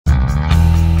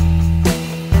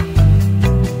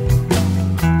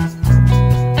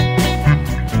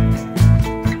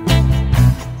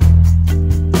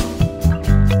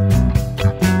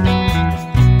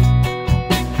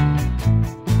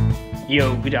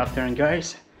Yo, good afternoon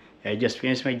guys. I just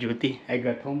finished my duty. I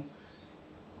got home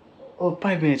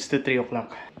 5 minutes to 3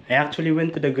 o'clock. I actually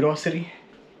went to the grocery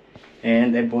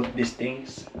and I bought these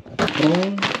things.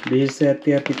 Prawn, this is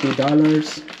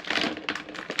 $32.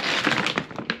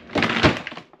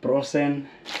 Frozen,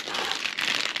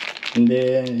 and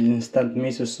then instant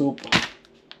miso soup,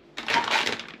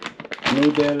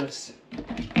 noodles,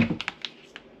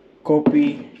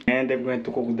 coffee, and I'm going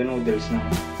to cook the noodles now.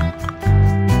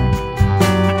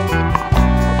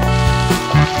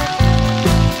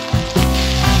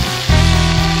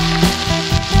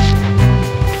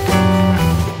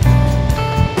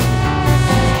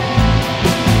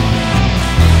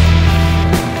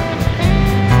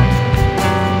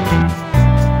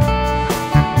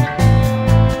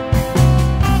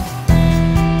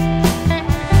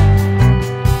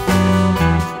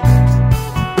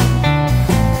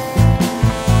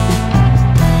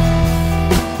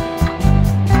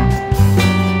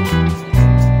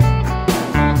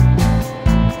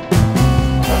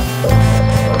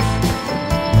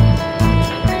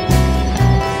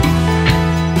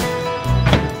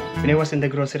 When I was in the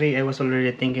grocery, I was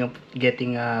already thinking of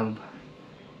getting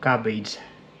cabbage,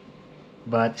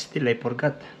 but still I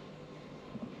forgot.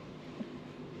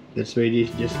 That's why it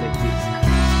is just like this.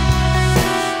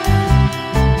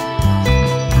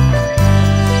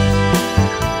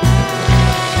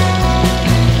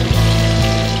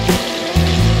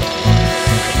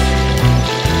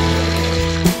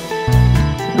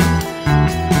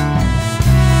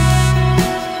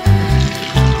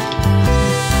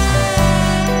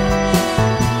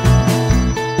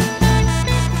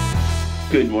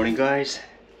 Good morning guys.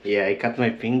 Yeah, I cut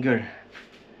my finger.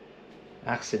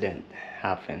 Accident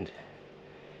happened.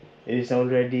 It is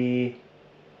already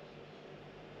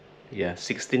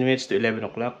 16 minutes to 11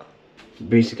 o'clock.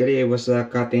 Basically I was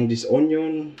cutting this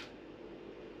onion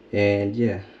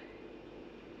and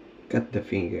cut the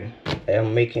finger. I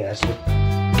am making a soup.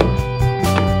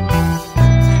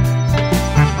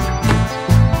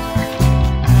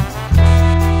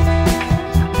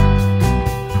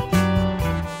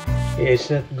 It's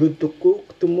not good to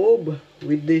cook, to move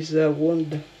with this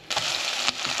wound.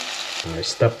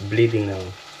 Stop bleeding now.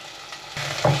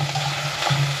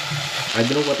 I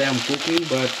don't know what I am cooking,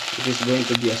 but it is going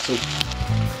to be a soup.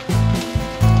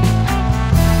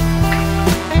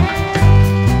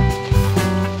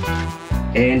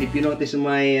 And if you notice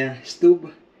my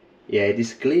stove, it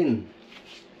is clean.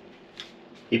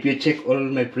 If you check all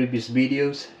my previous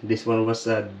videos, this one was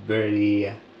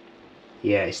very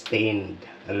stained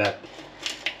a lot.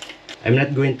 I'm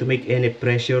not going to make any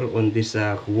pressure on this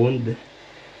wound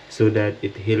so that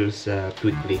it heals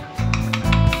quickly.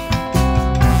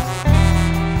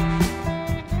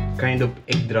 Kind of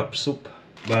egg drop soup,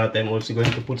 but I'm also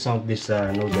going to put some of these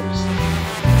noodles.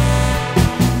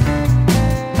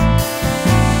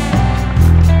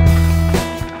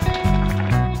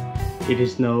 It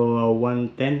is now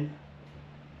 1:10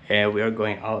 and we are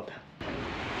going out.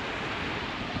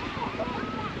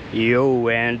 Yo,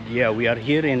 and we are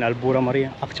here in Albura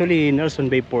Maria, actually Nelson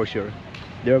Bay Portia.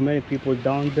 There are many people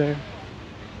down there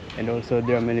and also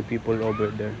there are many people over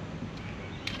there,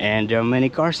 and there are many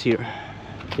cars here.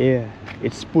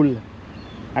 It's full.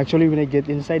 Actually when I get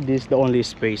inside, this is the only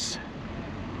space,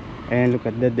 and look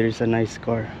at that, there is a nice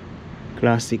car,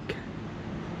 classic.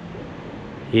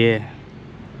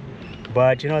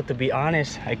 But to be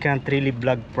honest, I can't really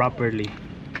vlog properly.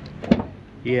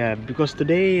 Because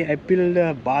today I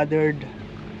feel bothered.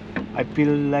 I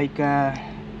feel like I'm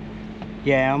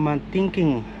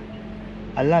thinking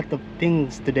a lot of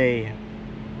things today.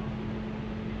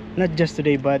 Not just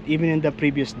today, but even in the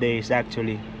previous days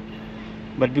actually.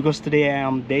 But because today I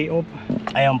am day off,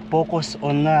 I am focused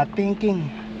on thinking.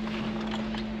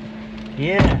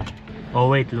 Oh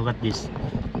wait, look at this.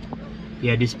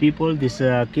 These people, these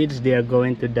kids, they are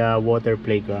going to the water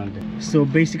playground. So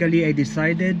basically I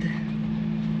decided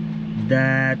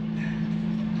that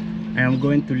I am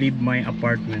going to leave my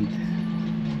apartment.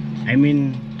 I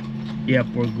mean,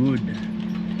 for good.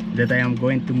 That I am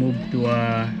going to move to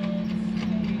a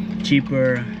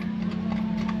cheaper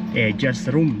just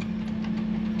room.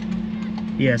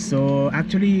 So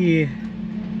actually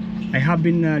I have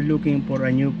been looking for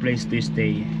a new place to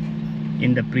stay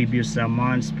in the previous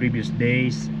months, previous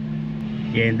days.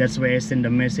 And that's why I sent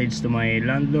a message to my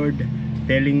landlord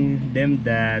telling them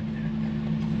that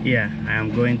I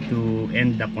am going to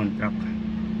end the contract.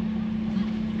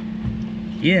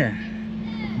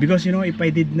 Because if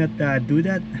I did not do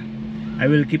that, I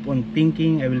will keep on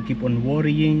thinking, I will keep on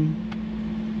worrying.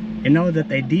 And now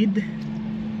that I did,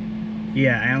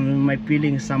 my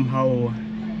feeling somehow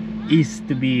is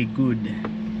to be good.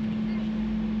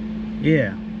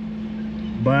 Yeah,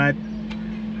 but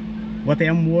what I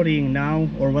am worrying now,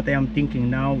 or what I am thinking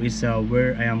now, is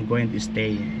where I am going to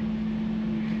stay.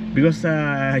 Because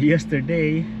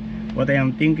yesterday, what I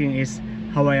am thinking is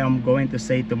how I am going to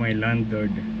say to my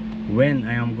landlord, when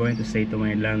I am going to say to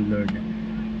my landlord,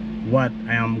 what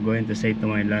I am going to say to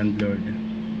my landlord.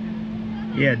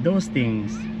 Yeah, those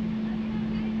things.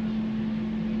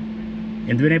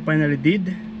 And when I finally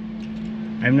did,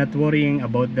 I'm not worrying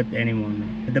about that anymore.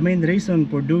 The main reason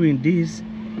for doing this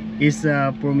is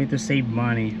for me to save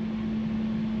money.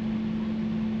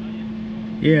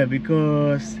 Yeah,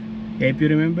 because if you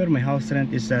remember, my house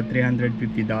rent is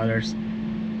 $350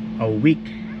 a week,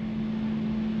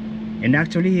 and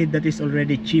actually that is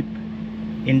already cheap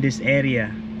in this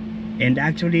area. And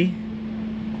actually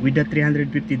with the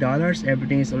 $350,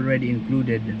 everything is already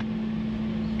included.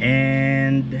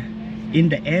 And in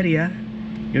the area,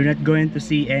 you're not going to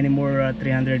see any more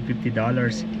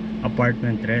 $350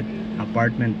 apartment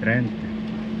rent.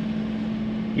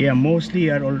 Yeah, mostly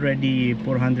are already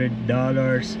 $400,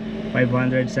 $500,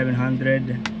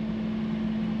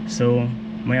 $700. So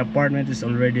my apartment is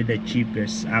already the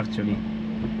cheapest actually.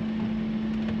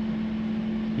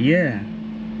 Yeah,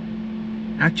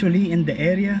 actually in the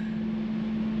area,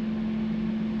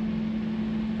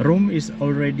 room is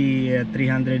already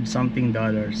 300 something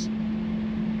dollars.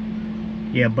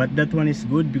 Yeah, but that one is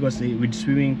good because with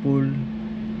swimming pool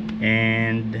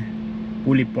and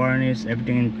fully furnished,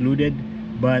 everything included,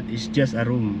 but it's just a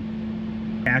room.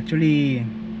 Actually,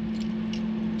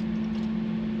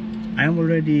 I'm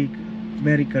already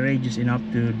very courageous enough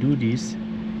to do this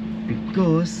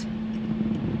because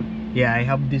yeah, I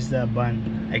have this van.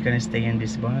 I can stay in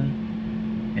this van,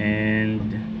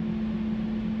 and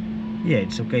yeah,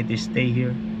 it's okay to stay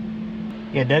here.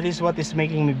 Yeah, that is what is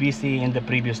making me busy in the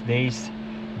previous days,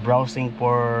 browsing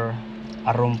for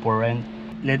a room for rent.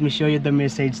 Let me show you the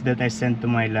message that I sent to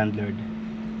my landlord.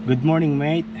 Good morning,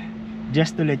 mate.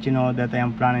 Just to let you know that I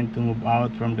am planning to move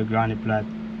out from the granny plot.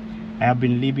 I have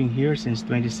been living here since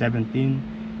 2017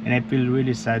 and I feel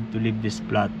really sad to leave this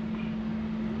plot.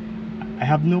 I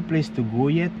have no place to go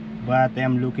yet, but I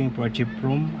am looking for a cheap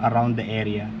room around the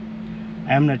area.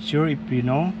 I am not sure if you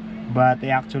know, but I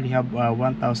actually have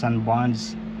 1,000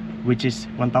 bonds, which is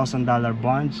 $1,000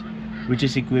 bonds, which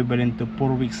is equivalent to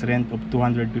 4 weeks rent of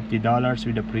 $250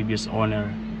 with the previous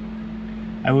owner.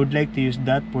 I would like to use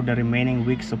that for the remaining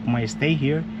weeks of my stay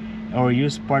here, or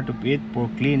use part of it for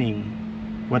cleaning,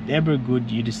 whatever good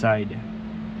you decide.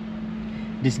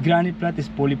 This granny plot is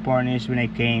fully furnished when I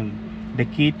came. The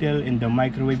kettle and the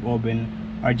microwave oven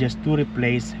are just to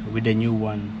replace with a new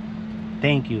one.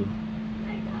 Thank you.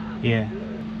 Yeah.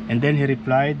 And then he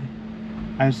replied,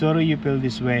 I'm sorry you feel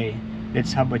this way.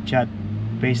 Let's have a chat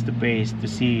face to face to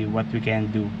see what we can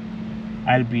do.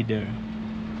 I'll be there.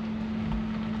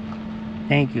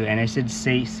 Thank you. And I said,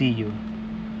 see you.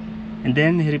 And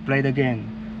then he replied again,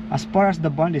 as far as the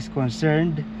bond is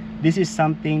concerned, this is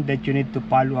something that you need to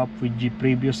follow up with the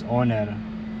previous owner.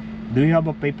 Do you have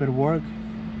a paperwork?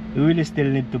 You will still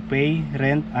need to pay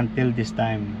rent until this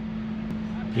time.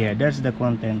 Yeah, that's the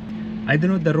content. I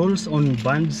don't know the rules on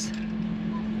bonds,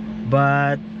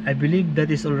 but I believe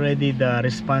that is already the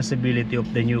responsibility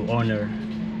of the new owner,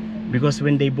 because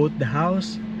when they bought the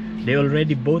house, they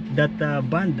already bought that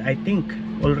bond, I think,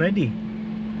 already.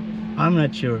 I'm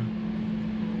not sure,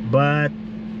 but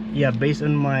yeah, based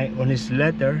on his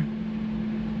letter,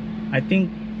 I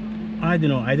think, I don't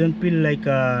know, I don't feel like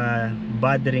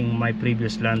bothering my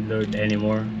previous landlord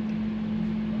anymore.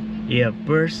 Yeah,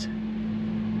 first,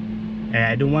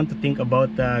 I don't want to think about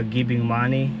giving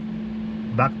money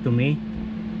back to me.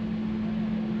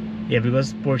 Yeah,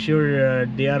 because for sure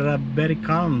they are very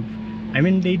calm. I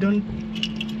mean, they don't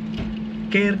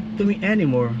care to me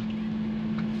anymore.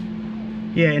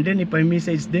 Yeah, and then if I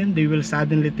message them, they will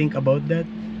suddenly think about that.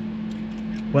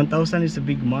 1,000 is a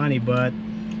big money, but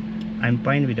I'm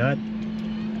fine with that.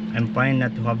 I'm fine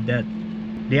not to have that.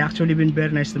 They actually been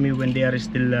very nice to me when they are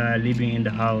still living in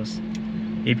the house.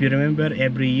 If you remember,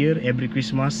 every year, every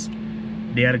Christmas,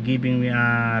 they are giving me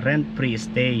a rent-free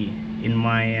stay in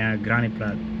my granny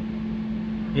plot.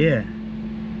 Yeah,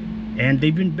 and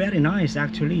they've been very nice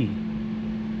actually.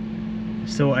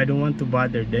 So I don't want to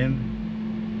bother them,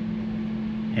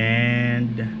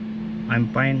 and I'm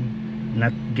fine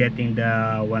not getting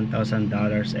the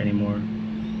 $1,000 anymore.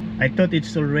 I thought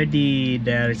it's already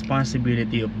the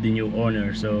responsibility of the new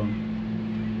owner, so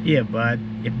yeah, but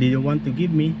if they don't want to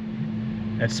give me,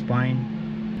 that's fine.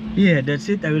 Yeah, that's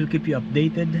it. I will keep you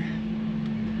updated.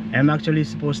 I'm actually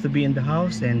supposed to be in the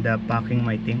house and packing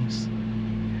my things,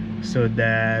 so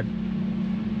that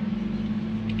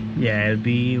yeah, I'll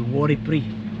be worry free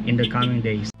in the coming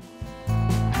days.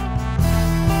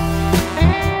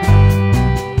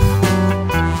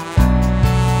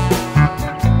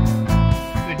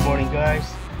 Good morning, guys.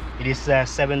 It is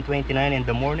 7:29 in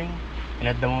the morning, and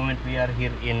at the moment we are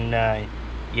here in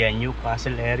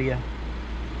Newcastle area.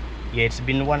 Yeah, it's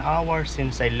been 1 hour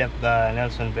since I left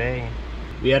Nelson Bay.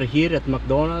 We are here at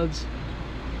McDonald's,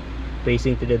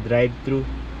 facing to the drive-thru.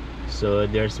 So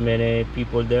there's many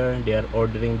people there. They are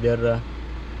ordering their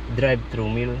drive-thru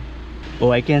meal.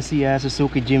 Oh, I can see a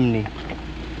Suzuki Jimny.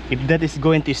 If that is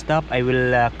going to stop, I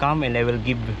will come and I will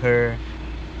give her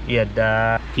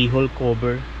the keyhole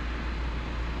cover.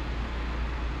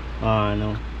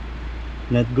 No,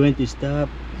 not going to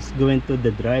stop. It's going to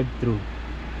the drive-thru.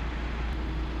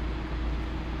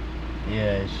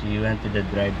 Yeah, she went to the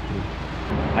drive-thru.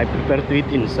 I prefer to eat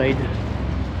inside.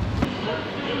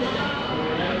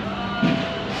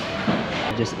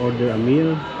 Just order a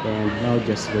meal and now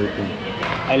just waiting.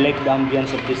 I like the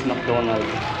ambience of this McDonald's.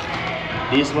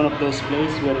 This is one of those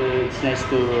places where it's nice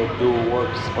to do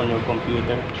works on your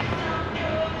computer.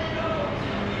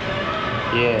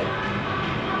 Yeah.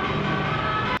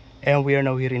 And we are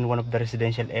now here in one of the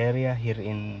residential area here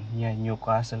in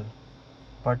Newcastle,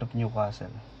 part of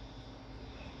Newcastle.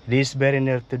 This is very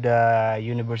near to the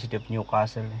University of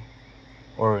Newcastle,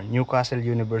 or Newcastle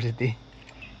University.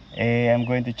 I'm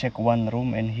going to check one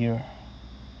room in here.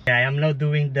 I am now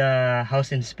doing the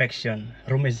house inspection,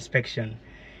 room inspection,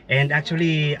 and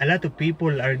actually a lot of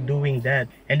people are doing that,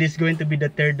 and it's going to be the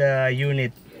third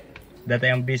unit that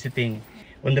I am visiting.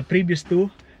 On the previous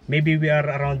two, maybe we are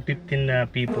around 15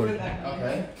 people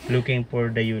looking for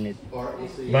the unit,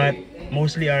 but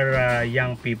mostly are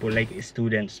young people, like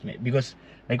students, because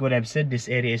like what I've said, this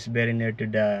area is very near to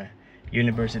the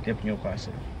University of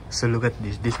Newcastle. So look at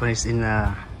this. This one is in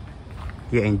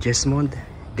in Jesmond.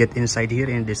 Get inside here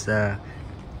in this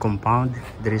compound.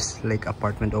 There is like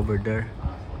apartment over there,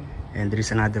 and there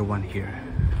is another one here.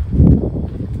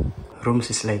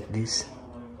 Rooms is like this.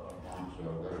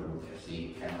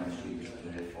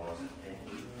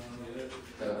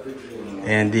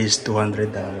 And this is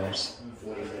 $200.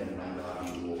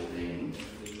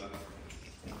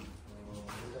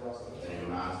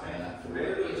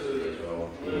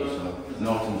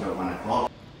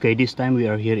 Okay, this time we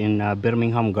are here in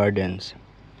Birmingham Gardens.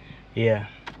 Yeah,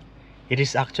 it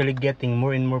is actually getting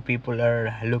more and more people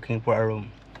are looking for a room.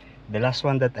 The last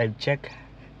one that I've checked,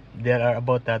 there are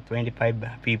about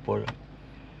 25 people,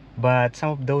 but some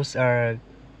of those are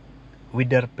with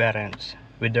their parents,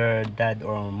 with their dad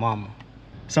or mom.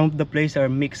 Some of the places are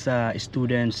mixed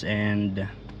students and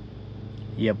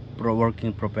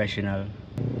working professional.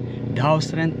 The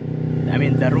house rent, I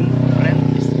mean the room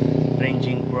rent, is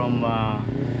ranging from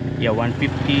 $150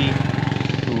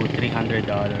 to $300.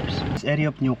 This area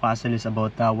of Newcastle is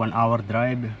about 1 hour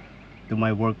drive to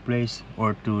my workplace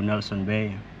or to Nelson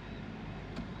Bay.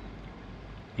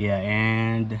 Yeah,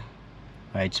 and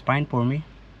it's fine for me.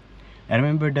 I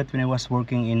remember that when I was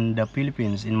working in the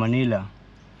Philippines, in Manila,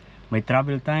 my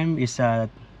travel time is 3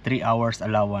 hours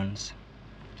allowance,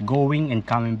 going and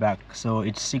coming back, so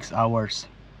it's 6 hours.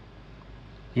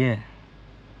 Yeah,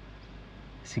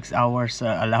 6 hours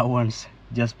allowance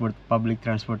just for public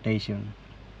transportation.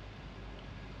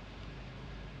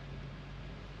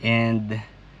 And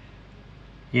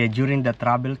yeah, during the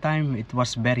travel time, it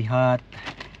was very hot,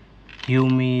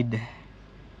 humid,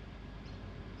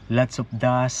 lots of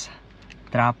dust,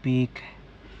 traffic.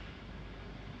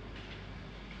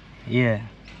 Yeah,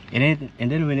 and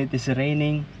then when it is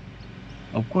raining,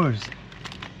 of course,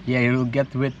 yeah, you will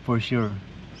get wet for sure.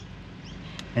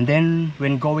 And then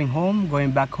when going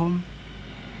back home,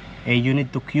 you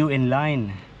need to queue in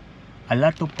line. A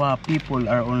lot of people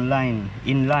are in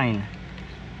line,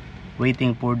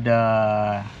 waiting for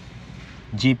the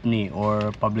jeepney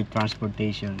or public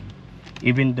transportation.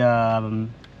 Even the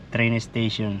train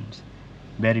stations,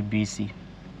 very busy.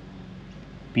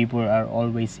 People are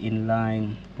always in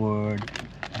line for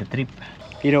the trip.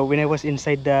 You know, when I was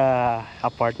inside the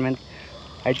apartment,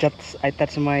 I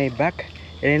touched my back,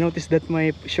 and I noticed that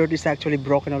my shirt is actually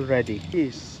broken already.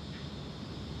 Yes.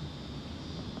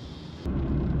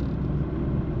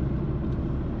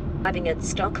 Arriving at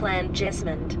Stockland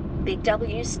Jesmond, Big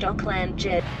W Stockland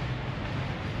Jet.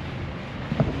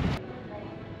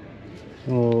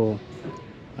 Oh,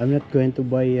 I'm not going to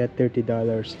buy a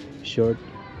 $30 short.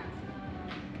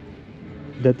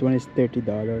 That one is $30.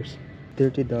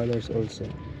 $30 also.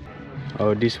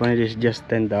 Oh, this one is just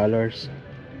 $10.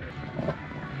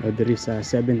 Oh, there is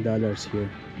 $7 here.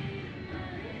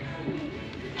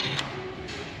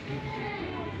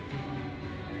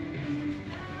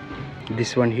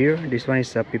 This one here, this one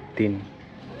is 15.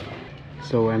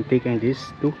 So I'm taking this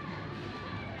too.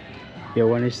 Yeah,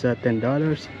 one is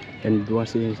 $10 and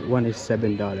one is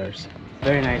 $7.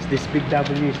 Very nice. This big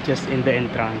W is just in the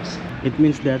entrance. It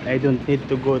means that I don't need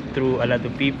to go through a lot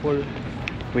of people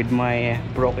with my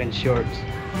broken shorts.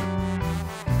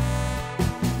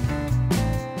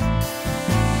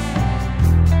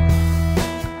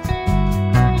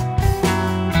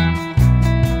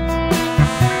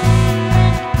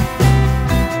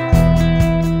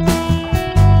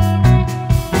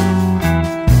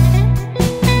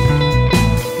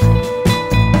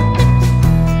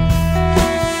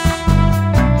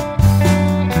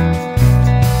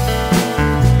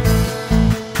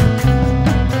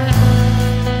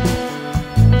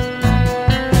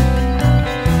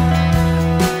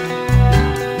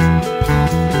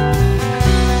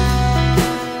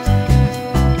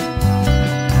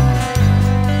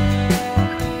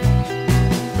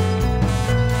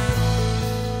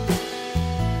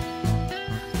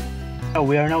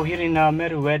 We are now here in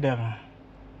Meriwether.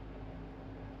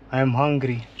 I am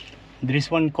hungry. There is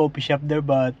one coffee shop there,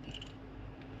 but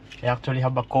I actually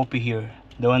have a coffee here.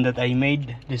 The one that I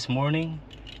made this morning.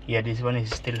 Yeah, this one is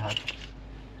still hot.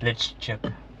 Let's check.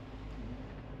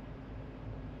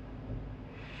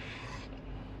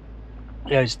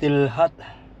 Yeah, it's still hot.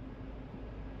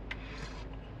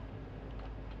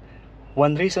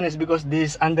 One reason is because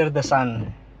this is under the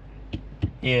sun.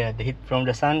 Yeah, the heat from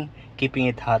the sun keeping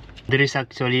it hot. There is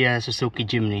actually a Suzuki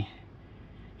Jimny.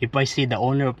 If I see the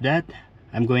owner of that,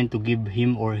 I'm going to give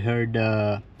him or her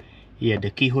the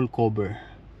keyhole cover.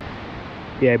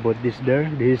 Yeah, I bought this there.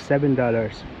 This is $7.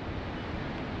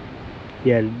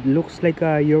 Yeah, looks like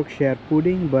a Yorkshire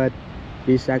pudding, but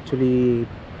this is actually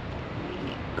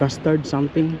custard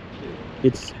something.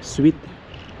 It's sweet.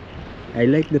 I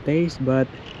like the taste, but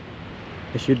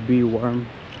it should be warm.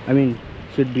 I mean,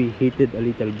 should be heated a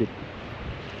little bit.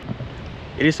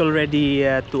 It is already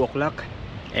 2 o'clock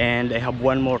and I have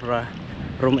one more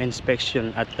room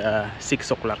inspection at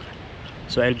 6 o'clock.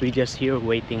 So I'll be just here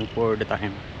waiting for the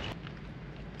time.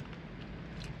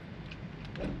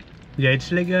 Yeah,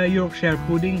 it's like a Yorkshire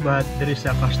pudding, but there is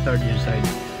a custard inside.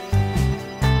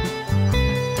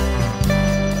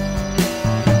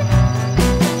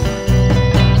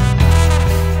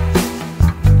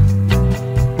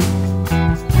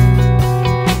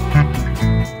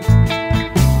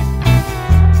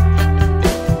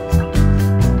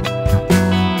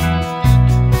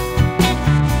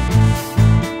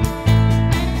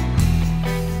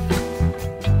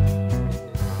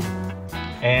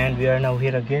 And we are now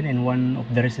here again in one of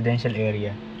the residential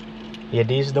area. Yeah,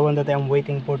 this is the one that I'm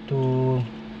waiting for to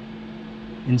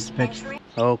inspect.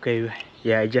 Okay,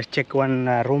 yeah, I just checked one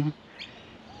room.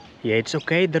 Yeah, it's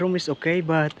okay. The room is okay,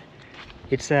 but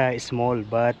it's small.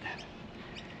 But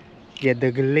yeah,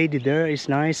 the lady there is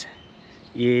nice.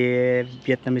 Yeah,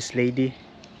 Vietnamese lady.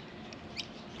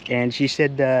 And she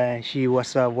said she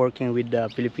was working with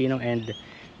Filipino, and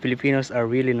Filipinos are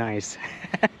really nice.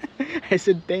 I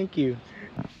said thank you.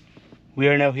 We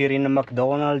are now here in a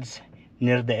McDonald's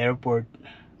near the airport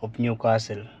of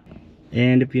Newcastle.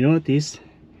 And if you notice,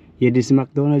 yeah, this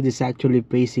McDonald's is actually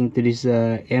facing to this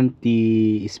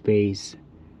empty space.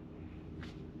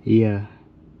 Yeah,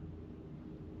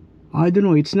 I don't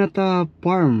know, it's not a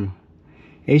farm.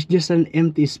 It's just an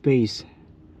empty space.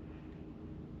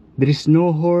 There is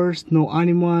no horse, no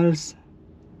animals.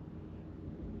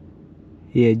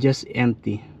 Yeah, just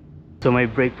empty. So my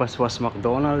breakfast was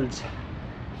McDonald's.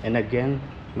 And again,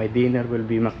 my dinner will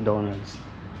be McDonald's.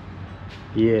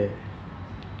 Yeah,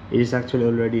 it is actually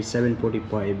already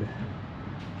 7:45.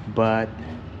 But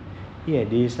yeah,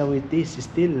 this is how it is.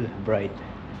 Still bright.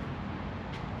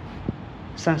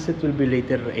 Sunset will be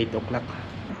later 8 o'clock.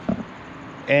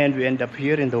 And we end up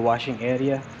here in the washing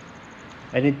area.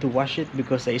 I need to wash it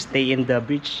because I stay in the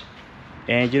beach.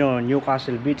 And you know,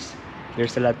 Newcastle beach,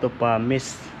 there's a lot of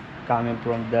mist coming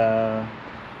from the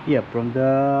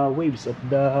waves of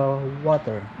the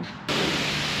water.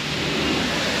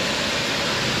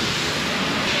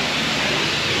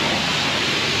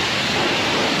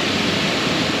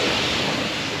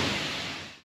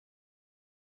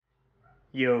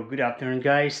 Yo, good afternoon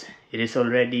guys. It is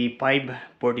already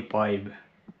 5:45.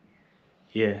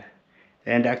 Yeah,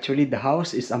 and actually the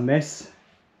house is a mess.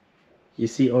 You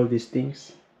see all these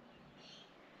things,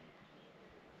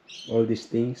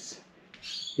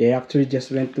 yeah, I actually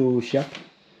just went to shop.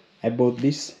 I bought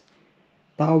this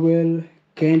towel,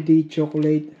 candy,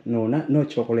 chocolate, no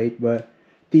chocolate, but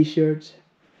t-shirts,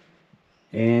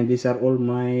 and these are all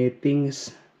my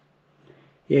things.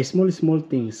 Yeah, small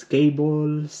things,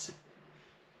 cables,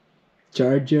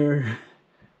 charger,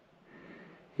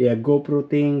 yeah, GoPro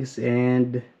things,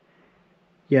 and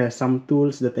yeah, some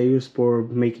tools that I use for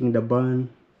making the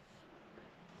bun,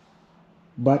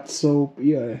 bath soap,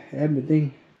 yeah,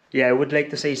 everything. Yeah, I would like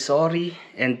to say sorry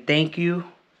and thank you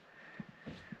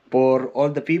for all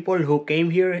the people who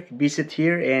came here, visit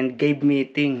here, and gave me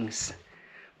things.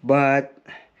 But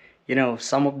you know,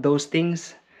 some of those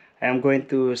things I am going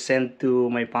to send to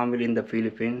my family in the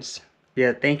Philippines.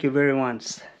 Yeah, thank you very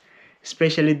much.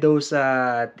 Especially those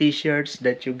t-shirts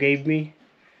that you gave me.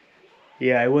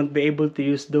 Yeah, I won't be able to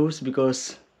use those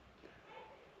because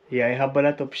yeah, I have a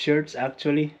lot of shirts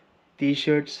actually,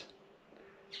 t-shirts.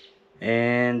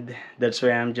 And that's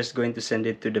why I'm just going to send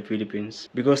it to the Philippines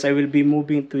because I will be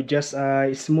moving to just a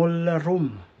small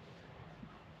room,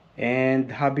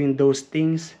 and having those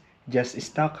things just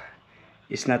stuck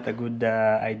is not a good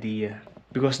idea,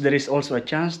 because there is also a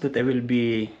chance that I will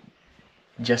be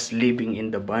just living in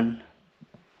the van.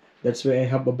 That's why I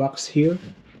have a box here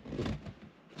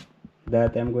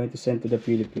that I'm going to send to the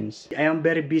Philippines. I am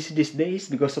very busy these days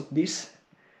because of this,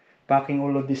 packing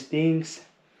all of these things.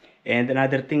 And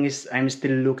another thing is I'm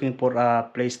still looking for a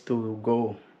place to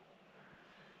go.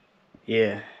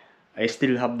 Yeah, I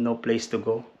still have no place to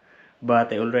go,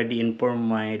 but I already informed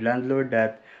my landlord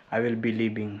that I will be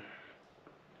leaving.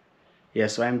 Yeah,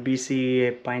 so I'm busy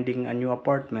finding a new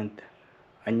apartment,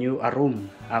 a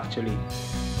room actually.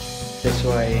 That's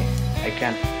why I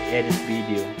can't edit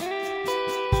video.